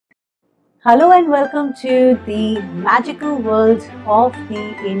Hello and welcome to the magical world of the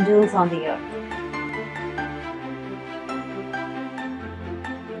angels on the earth.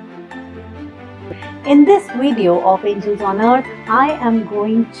 In this video of Angels on Earth, I am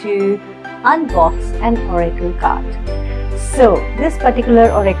going to unbox an oracle card. So this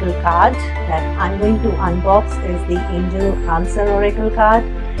particular oracle card that I'm going to unbox is the Angel Answer oracle card,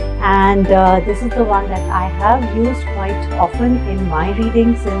 and this is the one that I have used quite often in my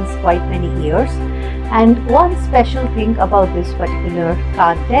reading since quite many years. And one special thing about this particular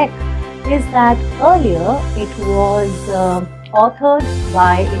card deck is that earlier it was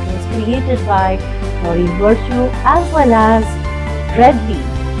created by Doreen Virtue as well as Bradley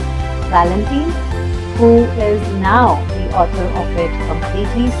Valentine, who is now the author of it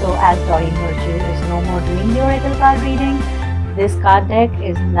completely. So as Doreen Virtue is no more doing the oracle card reading, this card deck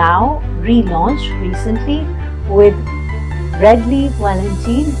is now relaunched recently with Bradley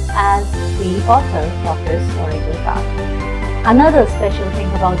Valentine as the author of this oracle card. Another special thing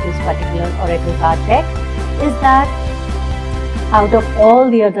about this particular oracle card deck is that out of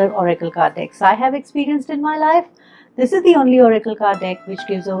all the other oracle card decks I have experienced in my life, this is the only oracle card deck which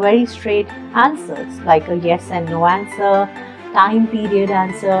gives a very straight answers, like a yes and no answer, time period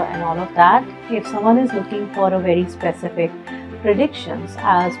answer and all of that, if someone is looking for a very specific predictions,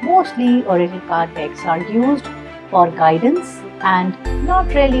 as mostly oracle card decks are used for guidance and not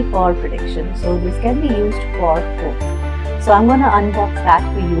really for prediction. So this can be used for both. So I'm going to unbox that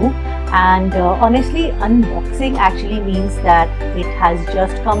for you. And honestly, unboxing actually means that it has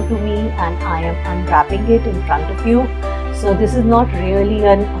just come to me and I am unwrapping it in front of you. So this is not really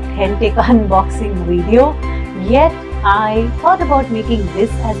an authentic unboxing video, yet I thought about making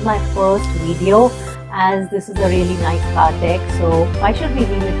this as my first video, as this is a really nice card deck, so why should we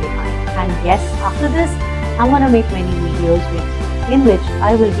leave it behind? And yes, after this I'm going to make many videos in which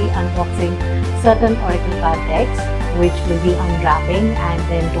I will be unboxing certain oracle card decks, which will be unwrapping and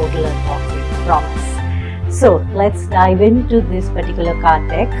then total unboxing, promise. So let's dive into this particular card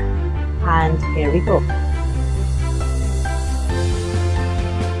deck, and here we go.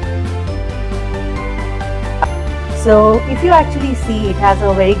 So if you actually see, it has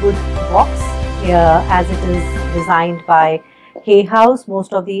a very good box here, as it is designed by Hay House.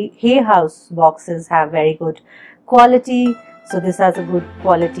 Most of the Hay House boxes have very good quality, so this has a good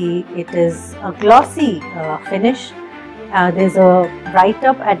quality. It is a glossy finish. There's a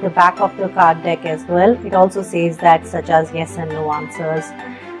write-up at the back of the card deck as well. It also says that such as yes and no answers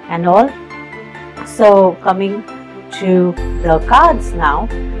and all. So coming to the cards now,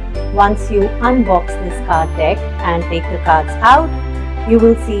 once you unbox this card deck and take the cards out, you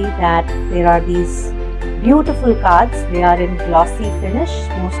will see that there are these beautiful cards. They are in glossy finish,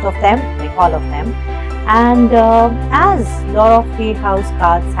 most of them, like all of them. And as a lot of Hay House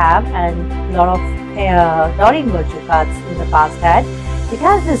cards have, and a lot of Doreen Virtue cards in the past had, it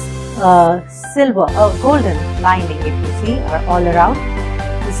has this golden lining, if you see, all around.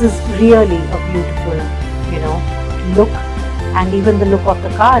 This is really a beautiful, look, and even the look of the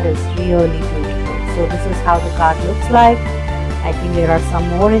card is really beautiful. So this is how the card looks like. I think there are some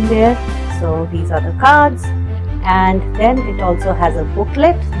more in there. So these are the cards, and then it also has a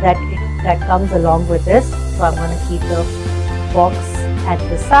booklet that comes along with this. So I'm going to keep the box at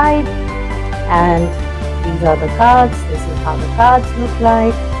the side, and these are the cards. This is how the cards look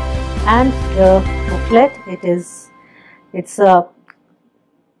like, and the booklet, it's a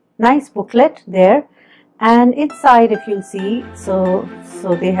nice booklet there. And inside, if you'll see, so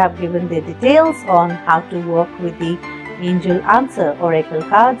they have given the details on how to work with the Angel Answer oracle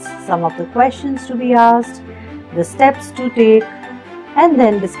cards, some of the questions to be asked, the steps to take, and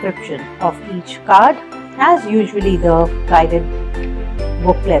then description of each card, as usually the guided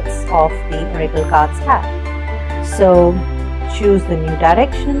booklets of the oracle cards have. So choose the new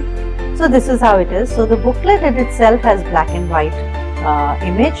direction. So this is how it is. So the booklet in itself has black and white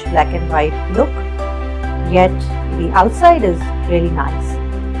image, black and white look, yet the outside is really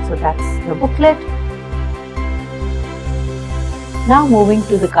nice. So that's the booklet. Now moving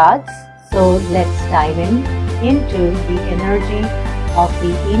to the cards, so let's dive into the energy of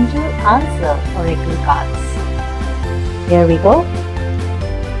the Angel Answer oracle cards. Here we go.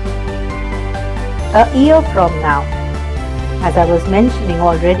 A year from now, as I was mentioning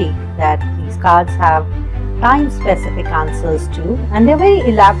already, that these cards have time-specific answers too, and they're very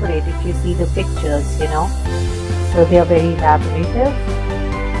elaborate if you see the pictures, so they are very elaborative.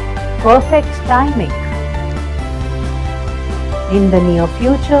 Perfect timing. In the near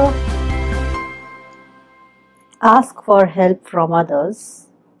future, ask for help from others,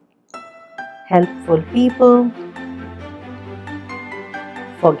 helpful people,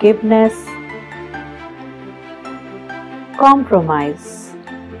 forgiveness, Compromise.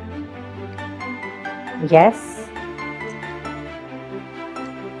 Yes.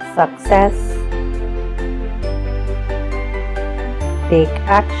 Success. Take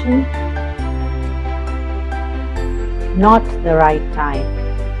action. Not the right time.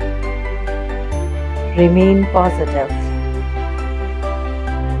 Remain positive.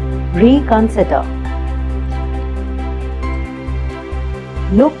 Reconsider.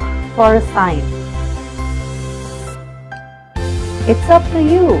 Look for a sign. It's up to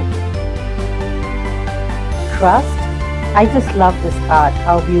you. Trust. I just love this card,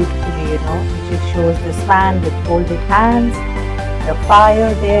 how beautifully, it just shows this man with folded hands, the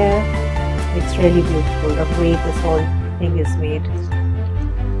fire there. It's really beautiful, the way this whole thing is made.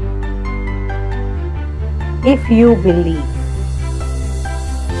 If you believe.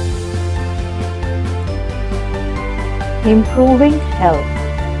 Improving health.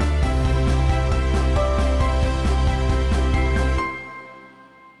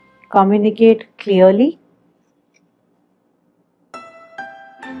 Communicate clearly.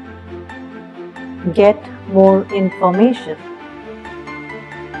 Get more information.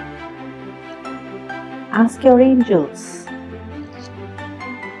 Ask your angels.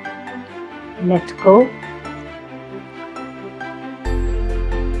 Let go.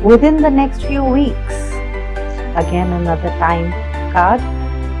 Within the next few weeks. Again, another time card.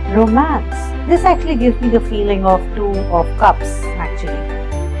 Romance. This actually gives me the feeling of Two of Cups, actually.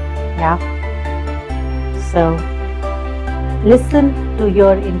 Yeah. So, listen to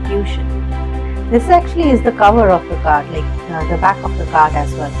your intuition. This actually is the cover of the card, like the back of the card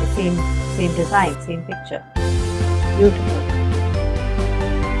as well. The same design, same picture. Beautiful.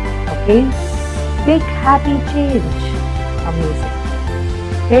 Okay. Big happy change. Amazing.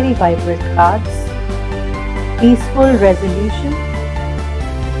 Very vibrant cards. Peaceful resolution.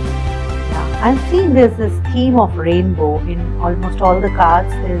 Yeah, I'm seeing there's this theme of rainbow in almost all the cards.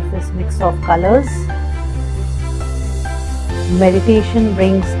 There's this mix of colors. Meditation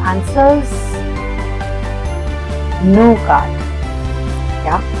brings answers. No card.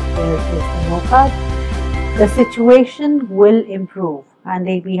 Yeah, there is the no card. The situation will improve, and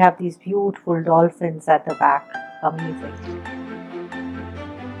we have these beautiful dolphins at the back. Amazing.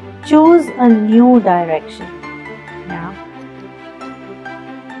 Choose a new direction. Yeah.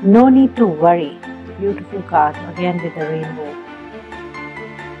 No need to worry. Beautiful card again with the rainbow.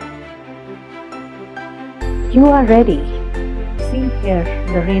 You are ready. See here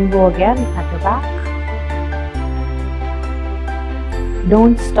the rainbow again at the back.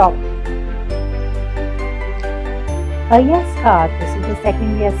 Don't stop. A yes card. This is the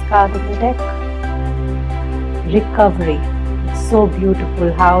second yes card in the deck. Recovery. It's so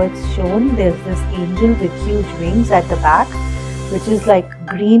beautiful how it's shown. There's this angel with huge wings at the back, which is like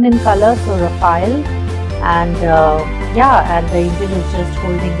green in color, so Raphael. And and the angel is just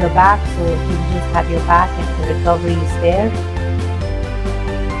holding your back, so you just have your back and the recovery is there.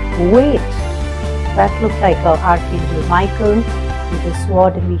 Wait. That looks like Archangel Michael with a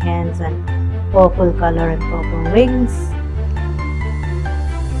sword in the hands and purple color and purple wings.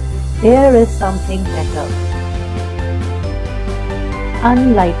 There is something better.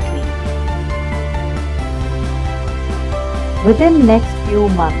 Unlikely. Within next few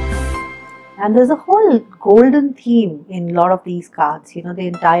months. And there's a whole golden theme in a lot of these cards. The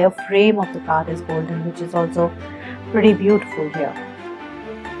entire frame of the card is golden, which is also pretty beautiful here.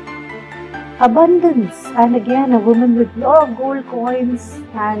 Abundance, and again a woman with a lot of gold coins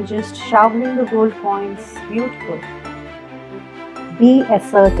and just shoveling the gold coins. Beautiful. Be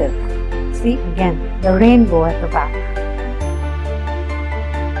assertive. See again the rainbow at the back.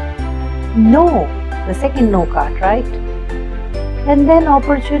 No, the second no card, right? And then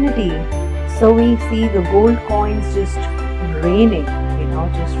opportunity. So we see the gold coins just raining,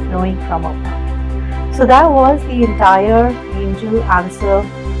 just flowing from above. So that was the entire angel answer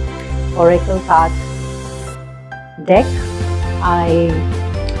oracle card deck. I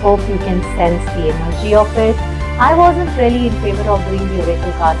hope you can sense the energy of it. I wasn't really in favor of doing the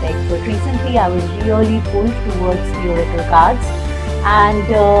oracle card deck, but recently I was really pulled towards the oracle cards, and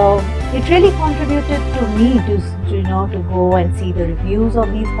it really contributed to me to go and see the reviews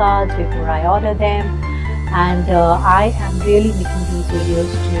of these cards before I order them. And I am really making these videos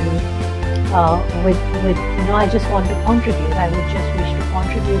I just want to contribute. I would just wish to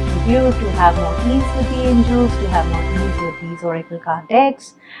contribute to you to have more ease with the angels, to have more ease with these oracle card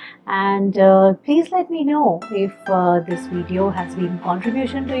decks. And please let me know if this video has been a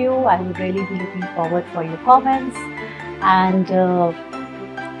contribution to you. I would really be looking forward for your comments. And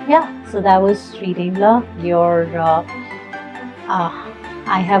so that was Shree Dembla,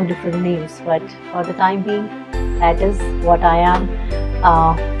 I have different names, but for the time being, That is what I am.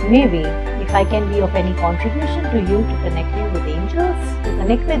 Maybe if I can be of any contribution to you to connect you with angels,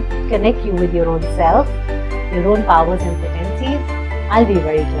 to connect you with your own self, your own powers and potencies, I'll be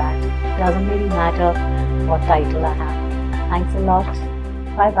very glad. Doesn't really matter what title I have. Thanks a lot.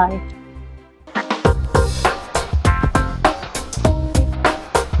 Bye bye.